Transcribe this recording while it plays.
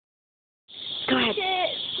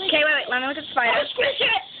let me look at the spider. Oh, squish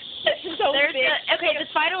it! It's so There's big. okay, the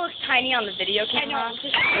spider looks tiny on the video camera. I know.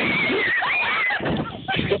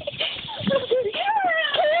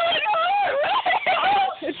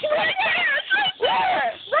 It's right there! It's right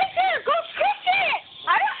there! Right there! Go squish it!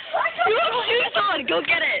 You have shoes on! Go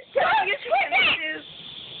get it! Go squish it!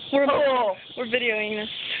 We're videoing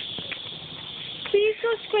this. Please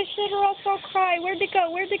go squish it or else I'll cry. Where'd it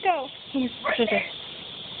go? Where'd it go? Right there.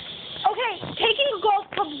 Okay, taking a golf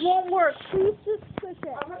club won't work. Please just squish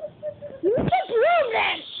it. Use the broom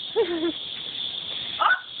then!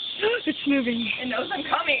 It's moving. It knows I'm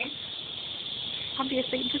coming.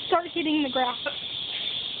 Obviously, just start hitting the grass.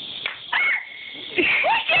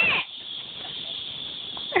 Squish it!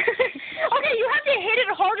 Okay, you have to hit it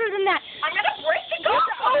harder than that. I'm going to break the golf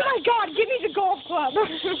club. Oh my god, give me the golf club. I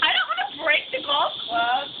don't want to break the golf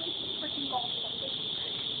club. Freaking golf club.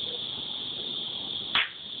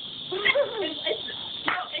 It's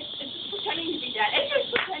just pretending to be dead. It's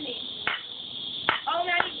just pretending. Oh,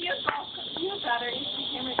 man, you have golf club. You have batteries. The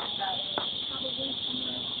camera has batteries. Probably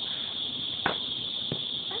somewhere.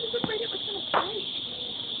 I was afraid it was going to break.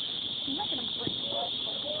 I'm not going to break the golf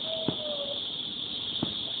club.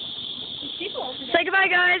 Say goodbye,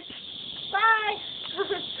 guys. Bye.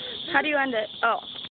 How do you end it? Oh.